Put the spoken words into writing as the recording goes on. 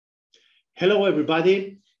Hello,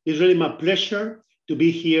 everybody. It's really my pleasure to be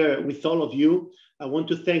here with all of you. I want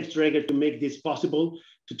to thank Dräger to make this possible,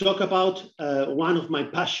 to talk about one of my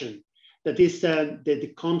passion, that is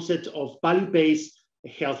the concept of value-based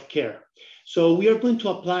healthcare. So we are going to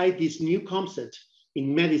apply this new concept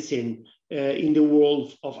in medicine in the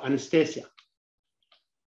world of anesthesia.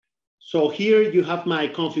 So here you have my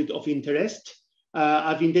conflict of interest.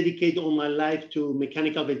 I've been dedicated all my life to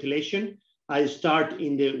mechanical ventilation. I start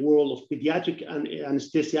in the world of pediatric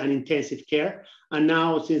anesthesia and intensive care. And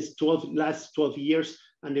now since last 12 years,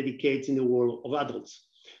 I'm dedicated in the world of adults.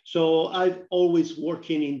 So I've always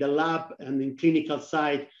working in the lab and in clinical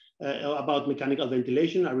side about mechanical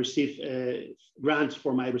ventilation. I receive grants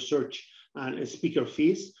for my research and speaker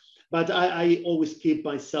fees. But I always keep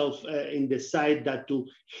myself in the side that to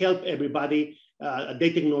help everybody,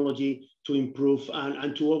 the technology to improve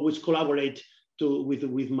and to always collaborate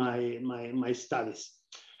with my studies.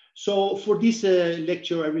 So for this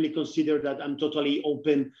lecture, I really consider that I'm totally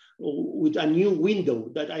open with a new window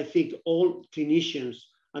that I think all clinicians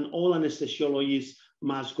and all anesthesiologists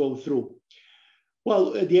must go through.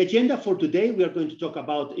 Well, the agenda for today, we are going to talk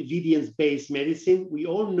about evidence-based medicine. We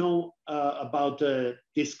all know about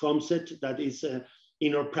this concept that is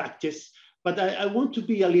in our practice, but I want to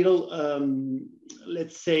be a little,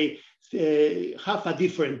 let's say, have a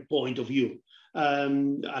different point of view.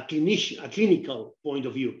 A clinical point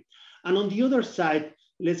of view. And on the other side,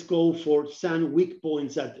 let's go for some weak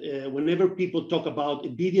points that whenever people talk about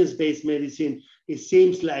evidence-based medicine, it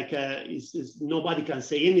seems like nobody can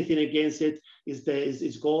say anything against it.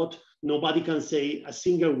 It's God. Nobody can say a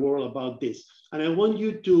single word about this. And I want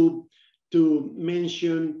you to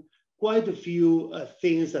mention quite a few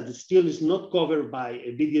things that still is not covered by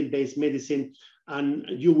evidence-based medicine. And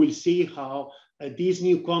you will see how this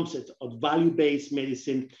new concept of value-based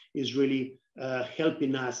medicine is really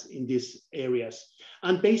helping us in these areas.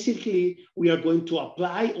 And basically, we are going to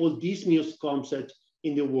apply all these new concepts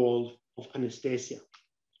in the world of anesthesia.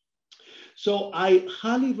 So I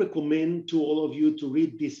highly recommend to all of you to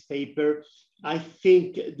read this paper. I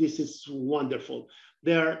think this is wonderful.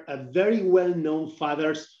 There are very well-known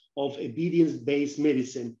fathers of evidence-based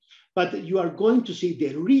medicine, but you are going to see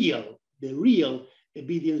the real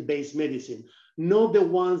evidence-based medicine, not the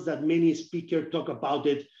ones that many speakers talk about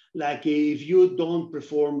it, like if you don't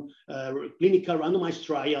perform clinical randomized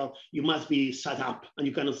trial, you must be shut up and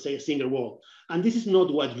you cannot say a single word. And this is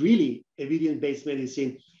not what really evidence-based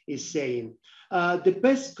medicine is saying. The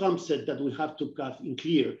best concept that we have to have in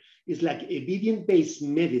clear is like evidence-based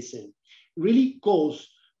medicine really goes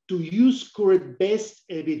to use current best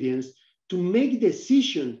evidence to make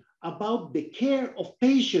decision about the care of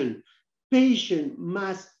patient. Patient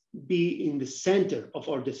must be in the center of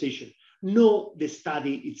our decision, not the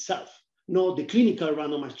study itself, not the clinical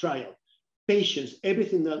randomized trial. Patients,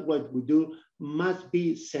 everything that what we do must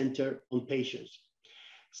be centered on patients.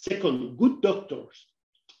 Second, good doctors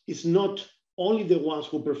is not only the ones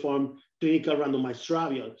who perform clinical randomized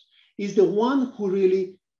trials, is the one who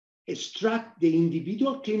really extract the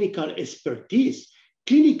individual clinical expertise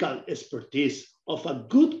of a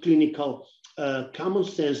good clinical common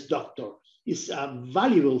sense doctor. Is a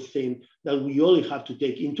valuable thing that we only have to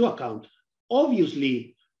take into account,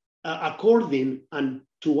 obviously, according and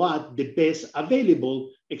to add the best available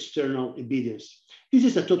external evidence. This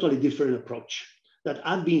is a totally different approach that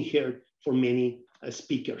I've been heard for many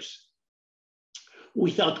speakers.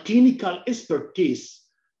 Without clinical expertise,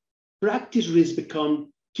 practice risks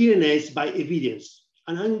become tyrannized by evidence.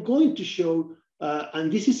 And I'm going to show,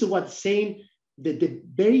 and this is what's saying that the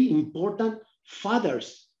very important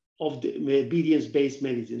fathers of the evidence-based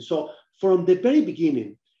medicine. So from the very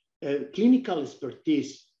beginning, clinical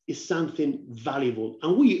expertise is something valuable,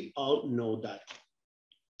 and we all know that.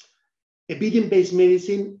 Evidence-based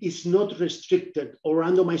medicine is not restricted or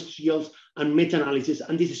randomized trials and meta-analysis,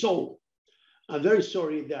 and this is all. I'm very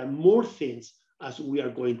sorry, there are more things as we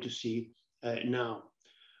are going to see now.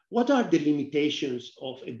 What are the limitations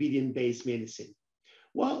of evidence-based medicine?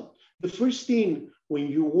 Well, the first thing, when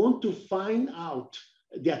you want to find out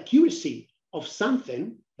the accuracy of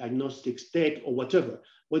something, diagnostics tech or whatever,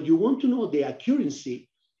 when you want to know the accuracy,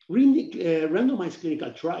 randomized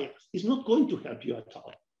clinical trials is not going to help you at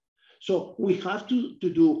all. So we have to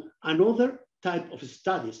do another type of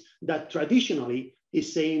studies that traditionally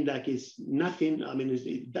is saying like it's nothing, I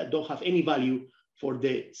mean, that don't have any value for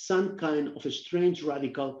some kind of a strange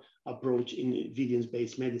radical approach in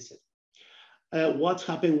evidence-based medicine. What's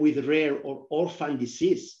happened with rare or orphan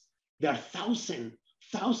disease? There are thousands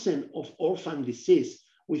of orphan disease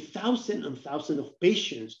with thousands and thousands of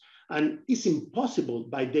patients, and it's impossible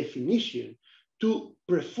by definition to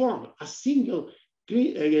perform a single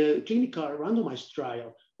clinical randomized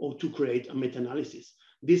trial or to create a meta-analysis.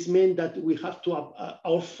 This meant that we have to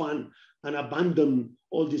orphan and abandon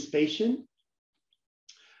all these patients.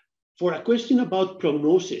 For a question about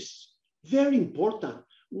prognosis, very important.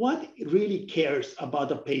 What really cares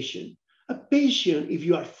about a patient? A patient, if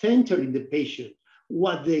you are centered in the patient,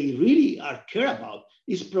 what they really care about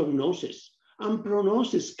is prognosis. And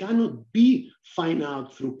prognosis cannot be found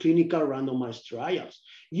out through clinical randomized trials.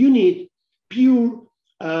 You need pure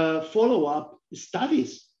follow-up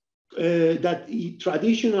studies that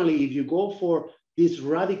traditionally, if you go for this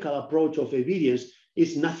radical approach of evidence,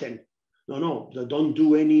 is nothing. No, don't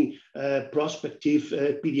do any prospective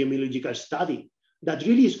epidemiological study that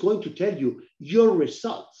really is going to tell you your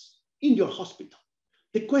results in your hospital.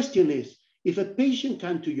 The question is, if a patient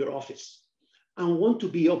comes to your office and want to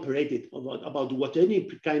be operated about what any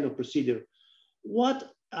kind of procedure, what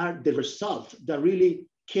are the results that really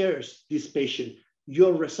cares this patient?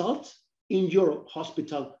 Your results in your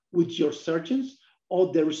hospital with your surgeons,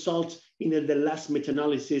 or the results in the last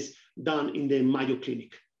meta-analysis done in the Mayo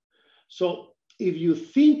Clinic? So if you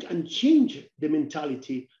think and change the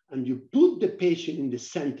mentality and you put the patient in the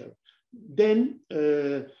center, then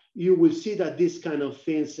you will see that these kind of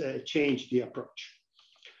things change the approach.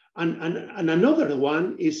 And another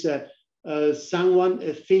one is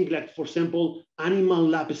someone think like, for example, animal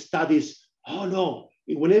lab studies. Oh no,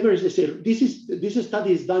 whenever they say this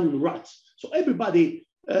study is done in rats, so everybody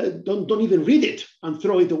don't even read it and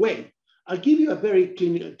throw it away. I'll give you a very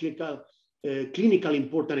clinical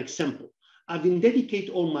important example. I've been dedicated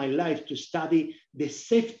all my life to study the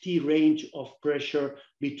safety range of pressure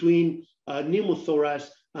between pneumothorax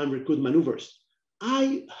and recruit maneuvers.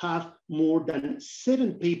 I have more than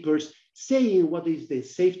 7 papers saying what is the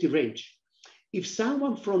safety range. If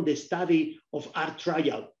someone from the study of our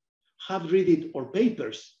trial have read it or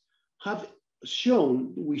papers, have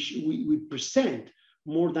shown, we present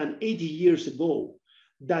more than 80 years ago,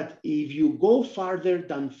 that if you go farther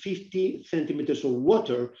than 50 centimeters of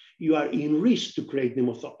water, you are in risk to create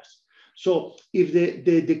pneumothorax. So if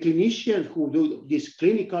the clinicians who do this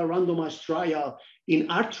clinical randomized trial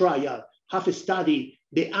in our trial have a study,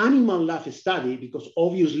 the animal lab study, because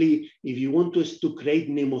obviously if you want to create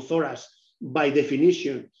pneumothorax, by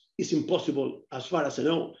definition, it's impossible, as far as I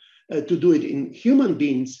know, to do it in human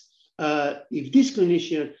beings. If this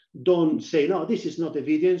clinician don't say, no, this is not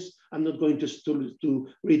evidence, I'm not going to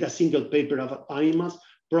read a single paper of animals,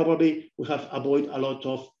 probably we have avoided a lot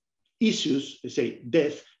of issues, say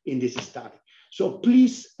death in this study. So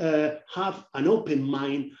please have an open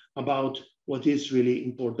mind about what is really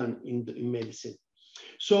important in medicine.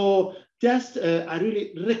 So just, I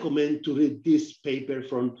really recommend to read this paper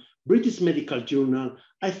from British Medical Journal.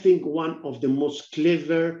 I think one of the most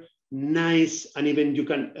clever, nice, and even you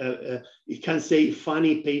can say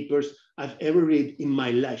funny papers I've ever read in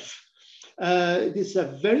my life. These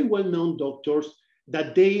are very well-known doctors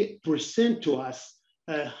that they present to us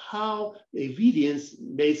how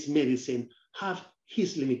evidence-based medicine have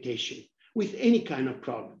his limitation with any kind of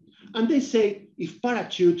problem. And they say if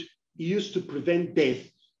parachute used to prevent death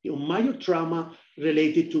in minor trauma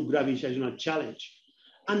related to gravitational challenge,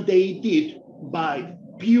 and they did by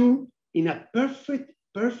pure, in a perfect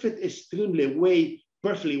extremely way,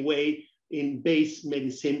 perfectly way in base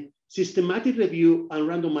medicine, systematic review and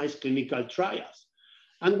randomized clinical trials.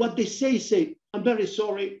 And what they say, I'm very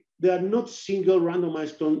sorry, there are not single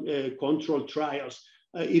randomized control trials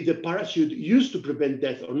if the parachute used to prevent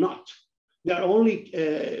death or not. There are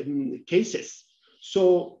only cases.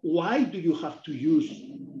 So why do you have to use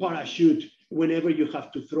parachute whenever you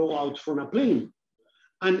have to throw out from a plane?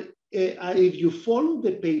 And if you follow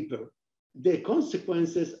the paper, the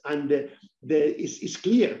consequences and is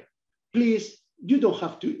clear. Please, you don't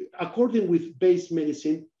have to, according with base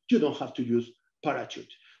medicine, you don't have to use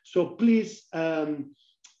parachute. So please,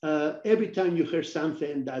 every time you hear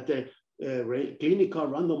something that clinical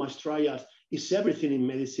randomized trials is everything in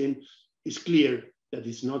medicine, it's clear that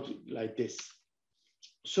it's not like this.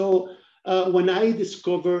 So when I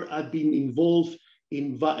discovered I've been involved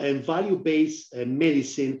in value-based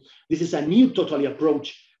medicine, this is a new totally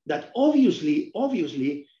approach that obviously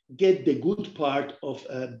get the good part of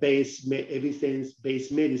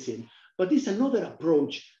evidence-based medicine, but it's another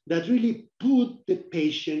approach that really put the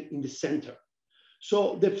patient in the center.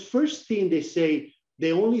 So the first thing they say,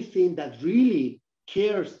 the only thing that really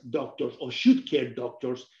cares doctors or should care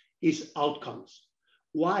doctors is outcomes.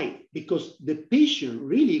 Why? Because the patient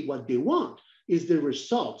really what they want is the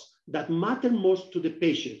results that matter most to the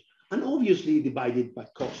patient, and obviously divided by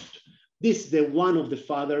cost. This is the one of the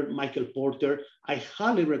father, Michael Porter. I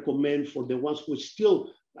highly recommend for the ones who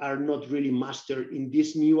still are not really mastered in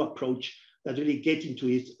this new approach that really get into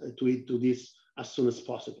this as soon as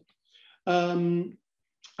possible.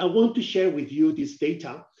 I want to share with you this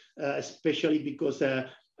data, especially because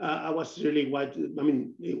I was really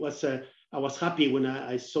I was happy when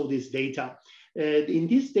I saw this data. In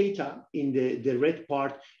this data, in the red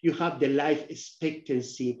part, you have the life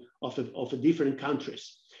expectancy of different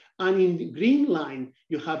countries. And in the green line,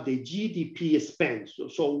 you have the GDP spend.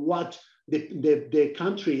 So what the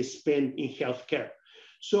country spend in healthcare.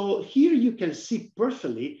 So here you can see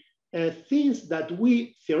perfectly things that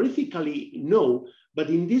we theoretically know, but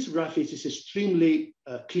in this graph is extremely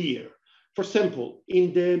clear. For example,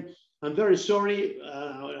 I'm very sorry,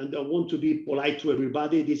 and I want to be polite to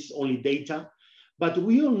everybody, this is only data, but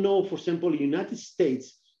we all know, for example, the United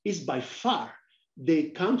States is by far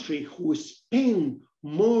the country who spend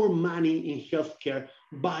more money in healthcare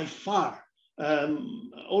by far,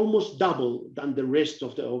 almost double than the rest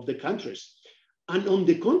of the countries. And on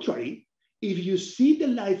the contrary, if you see the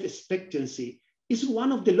life expectancy, is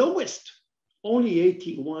one of the lowest, only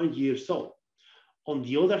 81 years old. On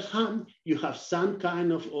the other hand, you have some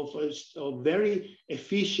kind of very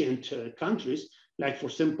efficient countries, like for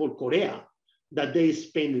example, Korea, that they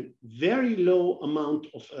spend very low amount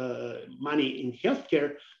of money in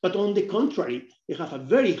healthcare, but on the contrary, they have a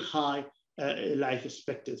very high life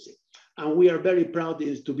expectancy. And we are very proud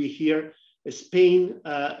to be here. Spain,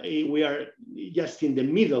 we are just in the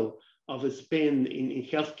middle of Spain in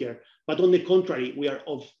healthcare, but on the contrary, we are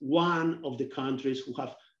one of the countries who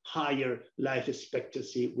have higher life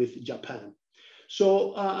expectancy with Japan.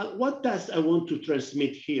 So what does I want to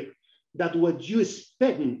transmit here? That what you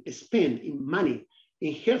spend in money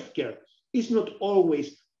in healthcare is not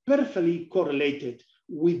always perfectly correlated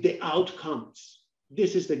with the outcomes.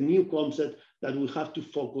 This is the new concept that we have to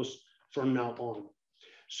focus from now on.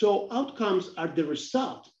 So outcomes are the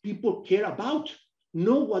result people care about,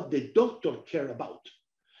 know what the doctor care about,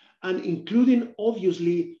 and including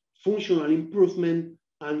obviously functional improvement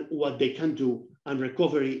and what they can do and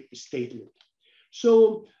recovery statement.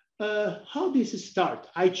 So how this start?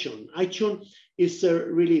 iChon is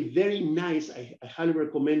really very nice. I highly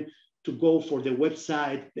recommend to go for the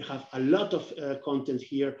website. They have a lot of content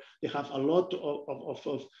here. They have a lot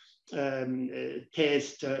of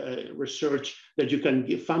test research that you can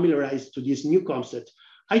get familiarized to this new concept.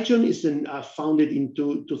 iChon is founded in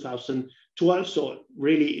 2012. So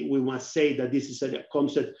really, we must say that this is a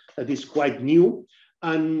concept that is quite new.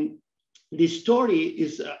 And the story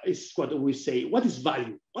is what we say. What is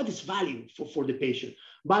value? What is value for the patient?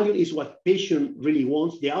 Value is what patient really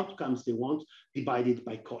wants, the outcomes they want, divided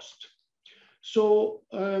by cost. So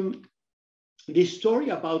the story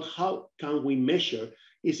about how can we measure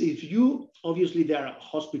is if you, obviously there are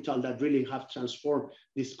hospitals that really have transformed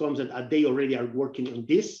this concept and they already are working on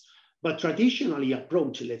this, but traditionally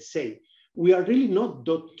approach, let's say, we are really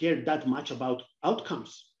don't care that much about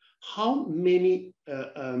outcomes. How many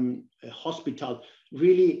hospitals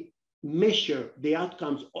really measure the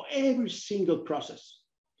outcomes of every single process?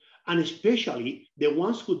 And especially the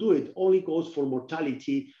ones who do it only goes for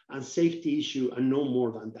mortality and safety issue and no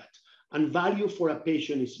more than that. And value for a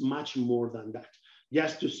patient is much more than that.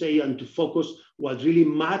 Just to say and to focus, what really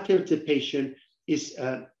matters to the patient is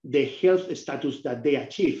the health status that they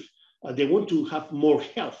achieve. They want to have more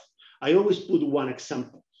health. I always put one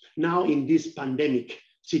example. Now in this pandemic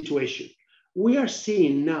situation, we are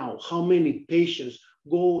seeing now how many patients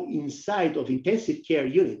go inside of intensive care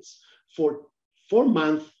units for 4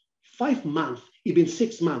 months, 5 months, even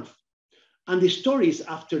 6 months. And the stories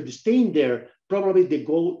after staying there, probably they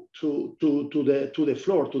go to the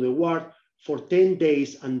floor, to the ward for 10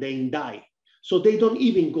 days and then die. So they don't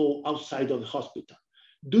even go outside of the hospital.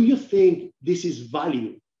 Do you think this is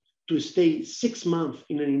value to stay 6 months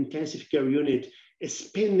in an intensive care unit,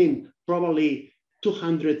 spending probably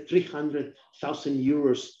 200, 300,000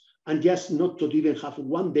 euros and just not to even have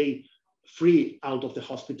 1 day free out of the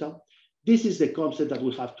hospital? This is the concept that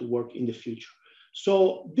we have to work in the future.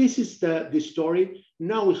 So this is the story.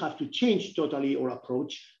 Now we have to change totally our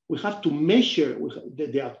approach. We have to measure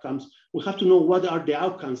the outcomes. We have to know what are the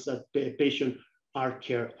outcomes that the patient are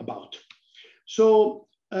care about. So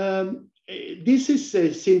this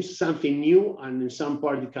seems something new, and in some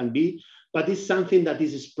part it can be, but it's something that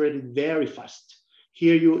is spreading very fast.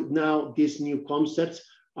 Here now these new concepts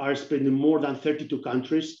are spread in more than 32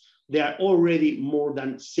 countries. There are already more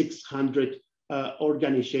than 600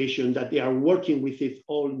 organizations that they are working with it,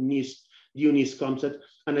 all new concept.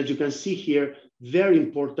 And as you can see here, very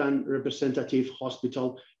important representative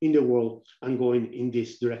hospital in the world and going in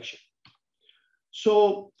this direction.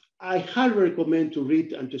 So I highly recommend to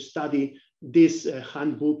read and to study this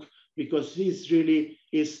handbook, because this really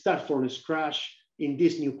is start from scratch in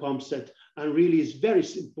this new concept, and really is very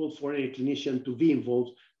simple for any clinician to be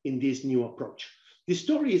involved in this new approach. The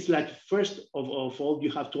story is like, first of all,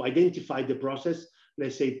 you have to identify the process,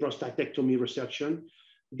 let's say prostatectomy resection.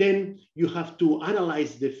 Then you have to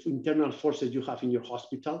analyze the internal forces you have in your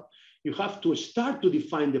hospital. You have to start to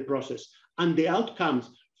define the process and the outcomes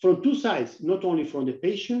from two sides, not only from the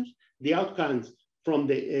patients, the outcomes from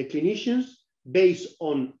the clinicians based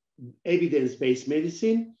on evidence-based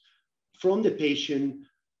medicine, from the patient.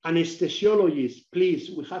 Anesthesiologists,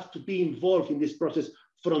 please, we have to be involved in this process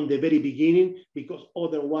from the very beginning, because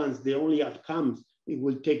otherwise the only outcomes it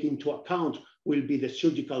will take into account will be the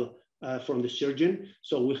surgical from the surgeon.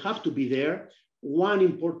 So we have to be there. One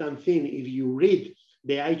important thing, if you read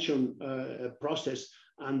the ICHON process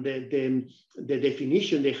and the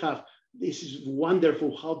definition they have, this is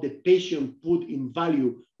wonderful how the patient put in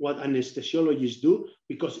value what anesthesiologists do,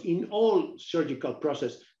 because in all surgical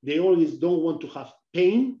process, they always don't want to have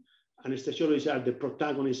pain. Anesthesiologists are the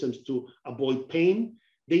protagonists to avoid pain.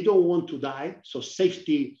 They don't want to die, so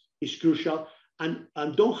safety is crucial, and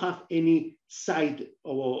don't have any side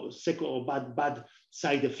or bad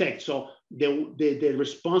side effects. So they're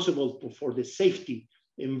responsible for the safety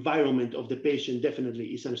environment of the patient definitely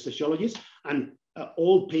is anesthesiologist, and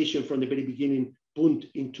all patients from the very beginning put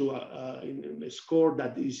into a score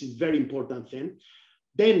that is a very important thing.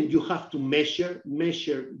 Then you have to measure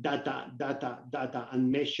data,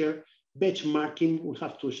 and measure benchmarking. We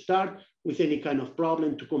have to start with any kind of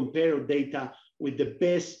problem to compare data with the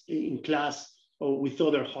best in class or with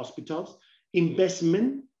other hospitals.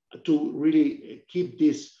 Investment to really keep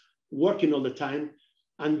this working all the time,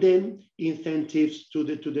 and then incentives to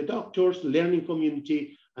the doctors, learning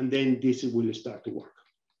community, and then this will start to work.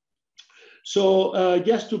 So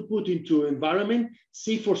just to put into environment,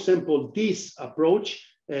 see, for example, this approach,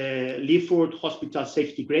 Leaford Hospital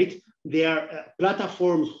Safety Grade. They are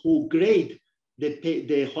platforms who grade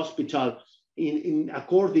the hospital in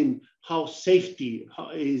according how safety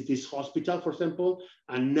is this hospital, for example,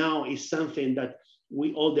 and now is something that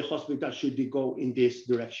all the hospitals should go in this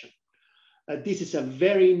direction. This is a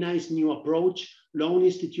very nice new approach, Lone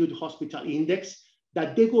Institute Hospital Index,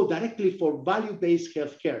 that they go directly for value-based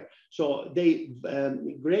healthcare. So they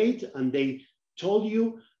grade and they told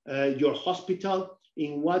you your hospital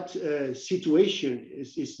in what situation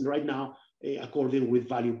is right now according with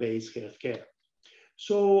value-based healthcare.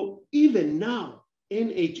 So even now,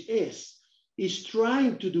 NHS is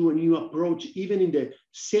trying to do a new approach, even in the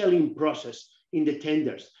selling process, in the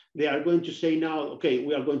tenders. They are going to say now, okay,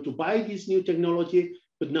 we are going to buy this new technology,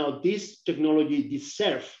 but now this technology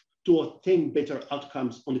deserves to obtain better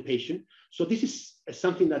outcomes on the patient. So this is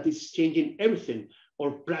something that is changing everything,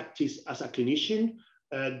 or practice as a clinician,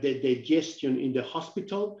 the gestion in the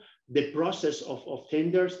hospital, the process of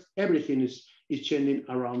tenders, everything is changing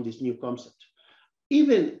around this new concept.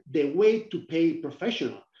 Even the way to pay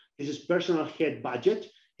professional, this is personal head budget.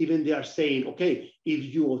 Even they are saying, okay,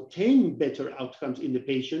 if you obtain better outcomes in the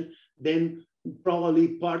patient, then probably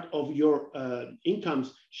part of your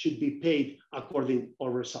incomes should be paid according to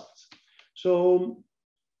results. So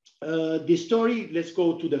the story, let's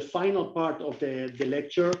go to the final part of the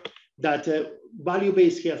lecture, that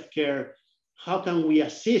value-based healthcare, how can we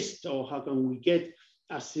assist, or how can we get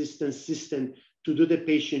assistance system to do the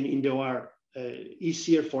patient in the OR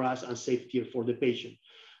easier for us and safer for the patient.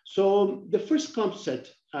 So the first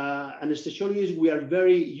concept, anesthesiologists, we are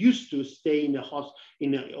very used to stay in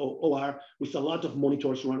the OR with a lot of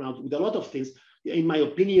monitors run out, with a lot of things. In my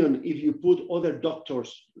opinion, if you put other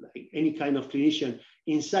doctors, like any kind of clinician,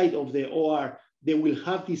 inside of the OR, they will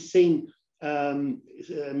have the same,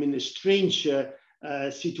 strange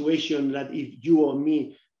situation that if you or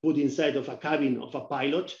me put inside of a cabin of a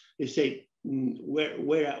pilot, they say,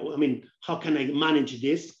 how can I manage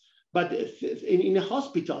this? But in a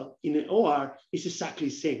hospital, in an OR, it's exactly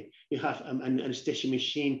the same. You have an anesthesia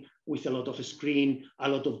machine with a lot of screen, a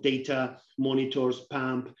lot of data, monitors,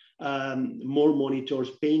 pump, more monitors,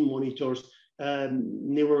 pain monitors,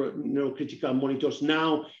 neurocritical monitors,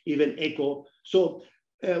 now even echo. So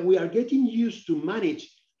we are getting used to manage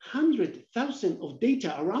 100,000 of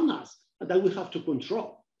data around us that we have to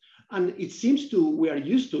control. And it seems we are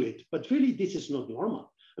used to it, but really this is not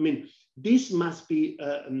normal. I mean, this must be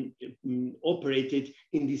operated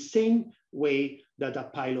in the same way that a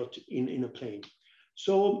pilot in a plane.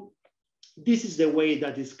 So this is the way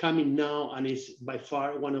that is coming now, and is by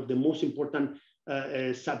far one of the most important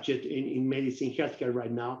subjects in medicine, healthcare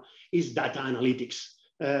right now, is data analytics.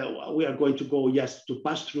 We are going to go just to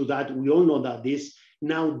pass through that. We all know that this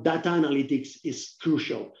now data analytics is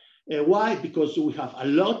crucial. Why? Because we have a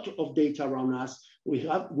lot of data around us.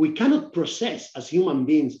 We cannot process as human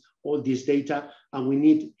beings all this data, and we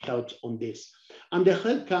need help on this. And the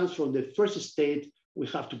help comes from the first state. We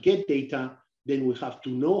have to get data, then we have to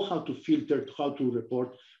know how to filter, how to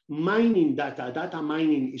report. Mining data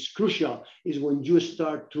mining is crucial, is when you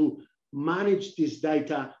start to manage this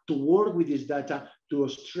data, to work with this data, to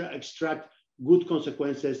extract good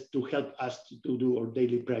consequences to help us to do our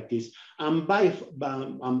daily practice. And by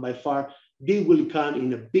far, they will come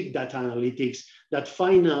in a big data analytics that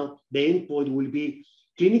final, the endpoint will be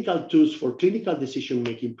clinical tools for clinical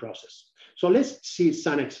decision-making process. So let's see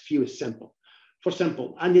some few examples. For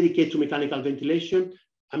example, undedicated to mechanical ventilation.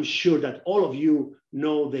 I'm sure that all of you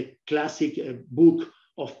know the classic book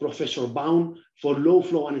of Professor Baum for low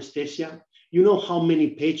flow anesthesia. You know how many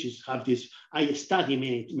pages have this? I studied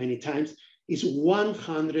many times. It's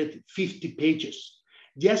 150 pages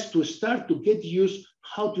just to start to get used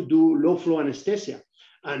how to do low flow anesthesia.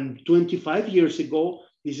 And 25 years ago,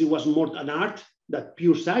 this was more an art than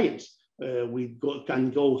pure science. We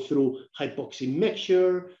can go through hypoxic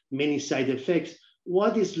mixture, many side effects.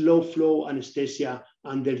 What is low flow anesthesia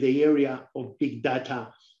under the area of big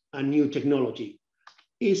data and new technology?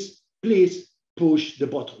 Is please push the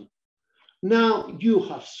button. Now you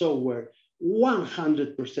have software,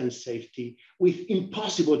 100% safety, with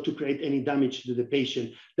impossible to create any damage to the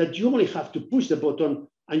patient, that you only have to push the button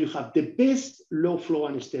and you have the best low flow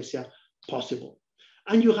anesthesia possible.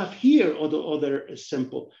 And you have here other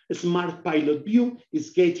example. A smart pilot view is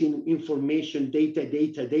getting information,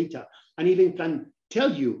 data, and even can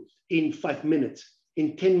tell you in 5 minutes,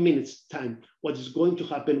 in 10 minutes time, what is going to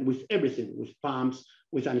happen with everything, with pumps,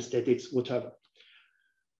 with anesthetics, whatever.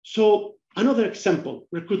 So another example,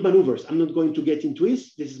 recruit maneuvers. I'm not going to get into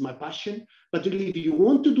this. This is my passion. But really, if you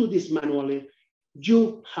want to do this manually,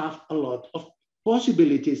 you have a lot of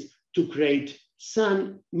possibilities to create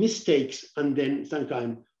some mistakes and then some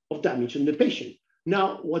kind of damage on the patient.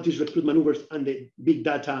 Now, what is recruit maneuvers and the big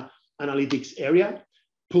data analytics area?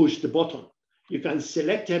 Push the button. You can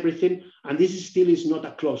select everything, and this still is not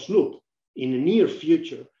a closed loop. In the near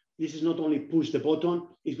future, this is not only push the button,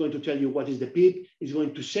 it's going to tell you what is the PIP, it's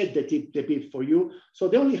going to set the PIP for you. So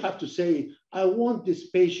they only have to say, I want this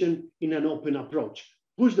patient in an open approach.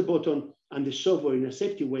 Push the button, and the software in a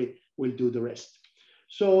safety way will do the rest.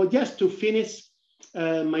 So just to finish,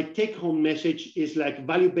 my take-home message is like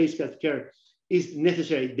value-based healthcare is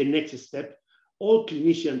necessary, the next step. All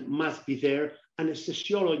clinicians must be there, and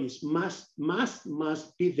anesthesiologists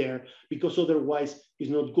must be there, because otherwise it's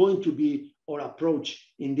not going to be our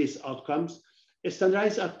approach in these outcomes.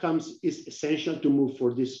 Standardized outcomes is essential to move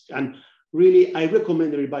for this. And really, I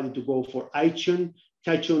recommend everybody to go for iTunes.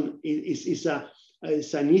 iTunes is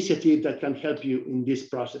an initiative that can help you in this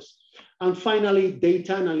process. And finally,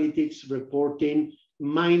 data analytics, reporting,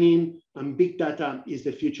 mining, and big data is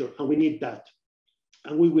the future, and we need that.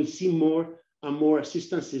 And we will see more and more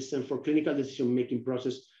assistance system for clinical decision-making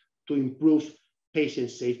process to improve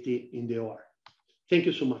patient safety in the OR. Thank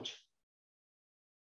you so much.